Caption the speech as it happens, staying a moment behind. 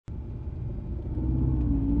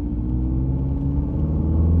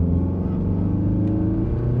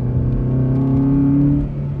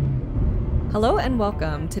Hello and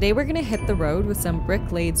welcome. Today we're going to hit the road with some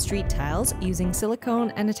brick-laid street tiles using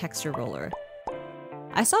silicone and a texture roller.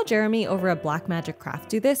 I saw Jeremy over at Blackmagic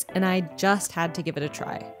Craft do this and I just had to give it a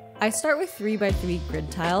try. I start with 3x3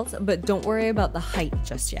 grid tiles, but don't worry about the height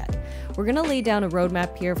just yet. We're going to lay down a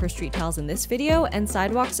roadmap here for street tiles in this video and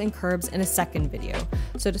sidewalks and curbs in a second video.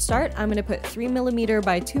 So to start, I'm going to put 3mm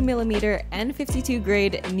by 2mm and 52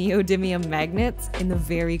 grade neodymium magnets in the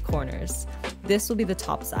very corners. This will be the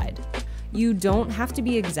top side. You don't have to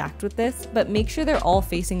be exact with this, but make sure they're all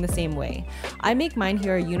facing the same way. I make mine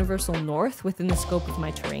here a universal north within the scope of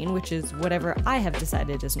my terrain, which is whatever I have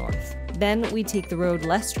decided is north. Then we take the road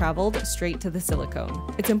less traveled straight to the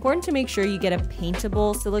silicone. It's important to make sure you get a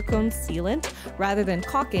paintable silicone sealant rather than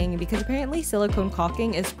caulking, because apparently silicone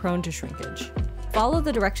caulking is prone to shrinkage. Follow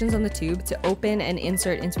the directions on the tube to open and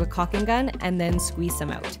insert into a caulking gun and then squeeze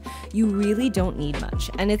some out. You really don't need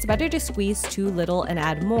much, and it's better to squeeze too little and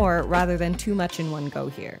add more rather than too much in one go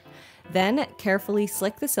here. Then carefully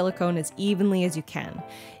slick the silicone as evenly as you can.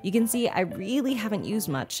 You can see I really haven't used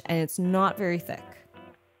much and it's not very thick.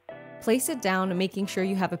 Place it down, making sure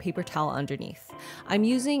you have a paper towel underneath. I'm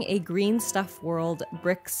using a Green Stuff World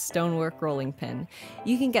Bricks Stonework rolling pin.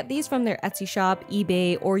 You can get these from their Etsy shop,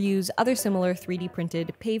 eBay, or use other similar 3D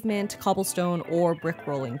printed pavement, cobblestone, or brick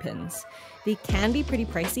rolling pins. They can be pretty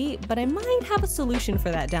pricey, but I might have a solution for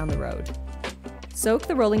that down the road. Soak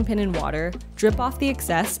the rolling pin in water, drip off the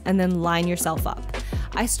excess, and then line yourself up.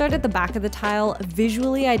 I start at the back of the tile,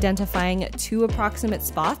 visually identifying 2 approximate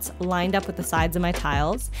spots lined up with the sides of my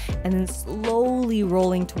tiles, and then slowly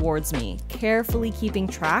rolling towards me, carefully keeping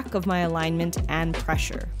track of my alignment and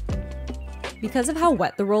pressure. Because of how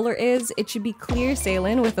wet the roller is, it should be clear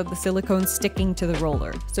sailing without the silicone sticking to the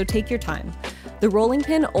roller, so take your time. The rolling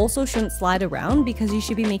pin also shouldn't slide around because you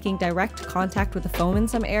should be making direct contact with the foam in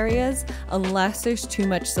some areas unless there's too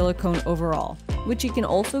much silicone overall, which you can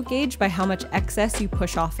also gauge by how much excess you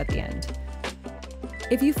push off at the end.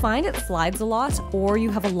 If you find it slides a lot or you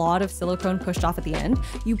have a lot of silicone pushed off at the end,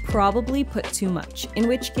 you probably put too much, in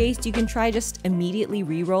which case you can try just immediately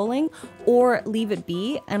re-rolling or leave it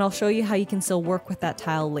be, and I'll show you how you can still work with that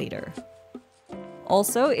tile later.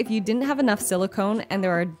 Also, if you didn't have enough silicone and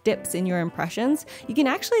there are dips in your impressions, you can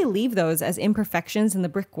actually leave those as imperfections in the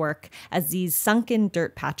brickwork as these sunken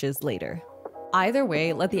dirt patches later. Either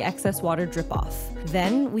way, let the excess water drip off.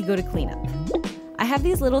 Then we go to cleanup. I have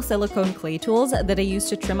these little silicone clay tools that I use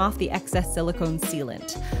to trim off the excess silicone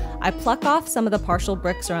sealant. I pluck off some of the partial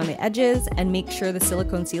bricks around the edges and make sure the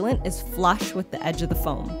silicone sealant is flush with the edge of the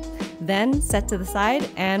foam. Then set to the side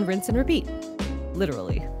and rinse and repeat.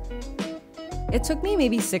 Literally. It took me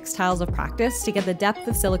maybe 6 tiles of practice to get the depth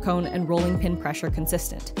of silicone and rolling pin pressure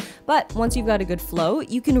consistent. But once you've got a good flow,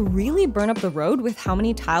 you can really burn up the road with how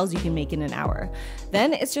many tiles you can make in an hour.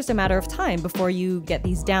 Then it's just a matter of time before you get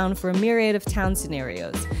these down for a myriad of town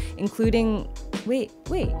scenarios, including, wait,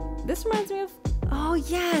 this reminds me of, oh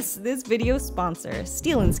yes, this video's sponsor,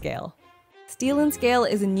 Steel & Scale. Steel & Scale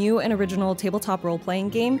is a new and original tabletop role-playing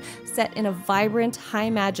game set in a vibrant,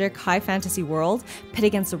 high-magic, high-fantasy world pit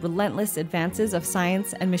against the relentless advances of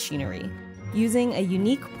science and machinery. Using a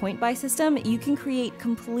unique point-buy system, you can create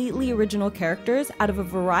completely original characters out of a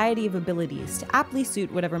variety of abilities to aptly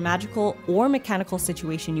suit whatever magical or mechanical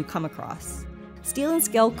situation you come across. Steel &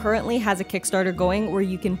 Scale currently has a Kickstarter going where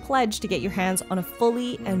you can pledge to get your hands on a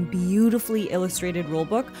fully and beautifully illustrated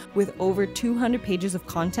rulebook with over 200 pages of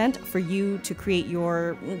content for you to create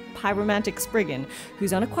your pyromantic Spriggan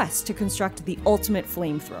who's on a quest to construct the ultimate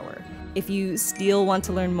flamethrower. If you still want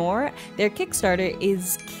to learn more, their Kickstarter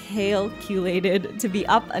is calculated to be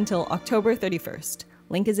up until October 31st.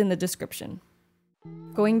 Link is in the description.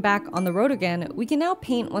 Going back on the road again, we can now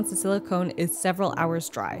paint once the silicone is several hours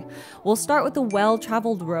dry. We'll start with the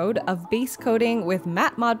well-traveled road of base coating with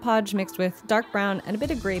matte Mod Podge mixed with dark brown and a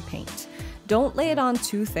bit of gray paint. Don't lay it on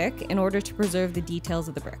too thick in order to preserve the details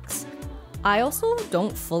of the bricks. I also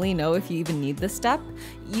don't fully know if you even need this step.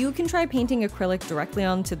 You can try painting acrylic directly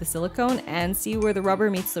onto the silicone and see where the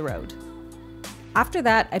rubber meets the road. After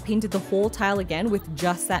that, I painted the whole tile again with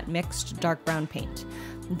just that mixed dark brown paint.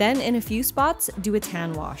 Then in a few spots, do a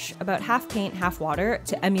tan wash, about half paint, half water,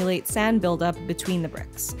 to emulate sand buildup between the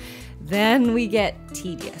bricks. Then we get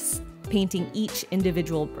tedious, painting each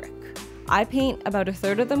individual brick. I paint about a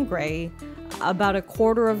third of them gray, about a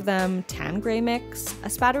quarter of them tan gray mix, a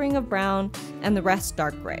spattering of brown, and the rest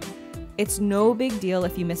dark gray. It's no big deal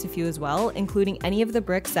if you miss a few as well, including any of the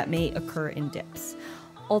bricks that may occur in dips.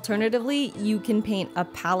 Alternatively, you can paint a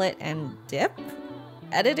palette and dip.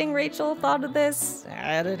 Editing Rae'chel thought of this.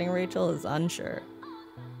 Editing Rae'chel is unsure.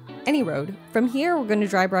 any road. From here, we're going to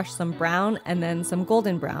dry brush some brown and then some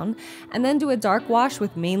golden brown, and then do a dark wash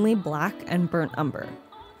with mainly black and burnt umber.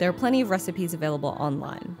 There are plenty of recipes available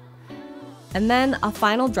online. And then a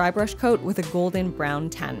final dry brush coat with a golden brown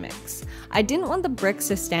tan mix. I didn't want the bricks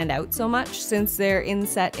to stand out so much since they're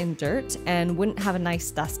inset in dirt and wouldn't have a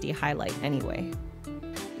nice dusty highlight anyway.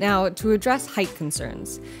 Now, to address height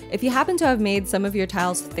concerns, if you happen to have made some of your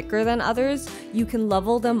tiles thicker than others, you can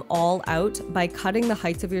level them all out by cutting the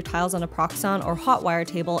heights of your tiles on a Proxon or hot wire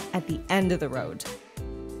table at the end of the road.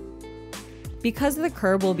 Because of the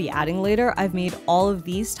curb we'll be adding later, I've made all of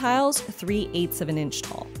these tiles 3/8 of an inch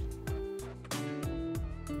tall.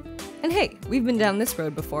 And hey, we've been down this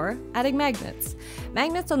road before, adding magnets.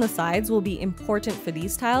 Magnets on the sides will be important for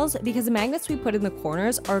these tiles because the magnets we put in the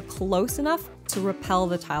corners are close enough to repel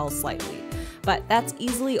the tiles slightly. But that's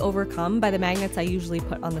easily overcome by the magnets I usually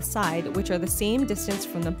put on the side, which are the same distance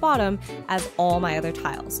from the bottom as all my other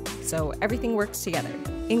tiles. So everything works together,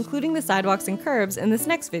 including the sidewalks and curbs in this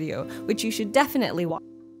next video, which you should definitely watch.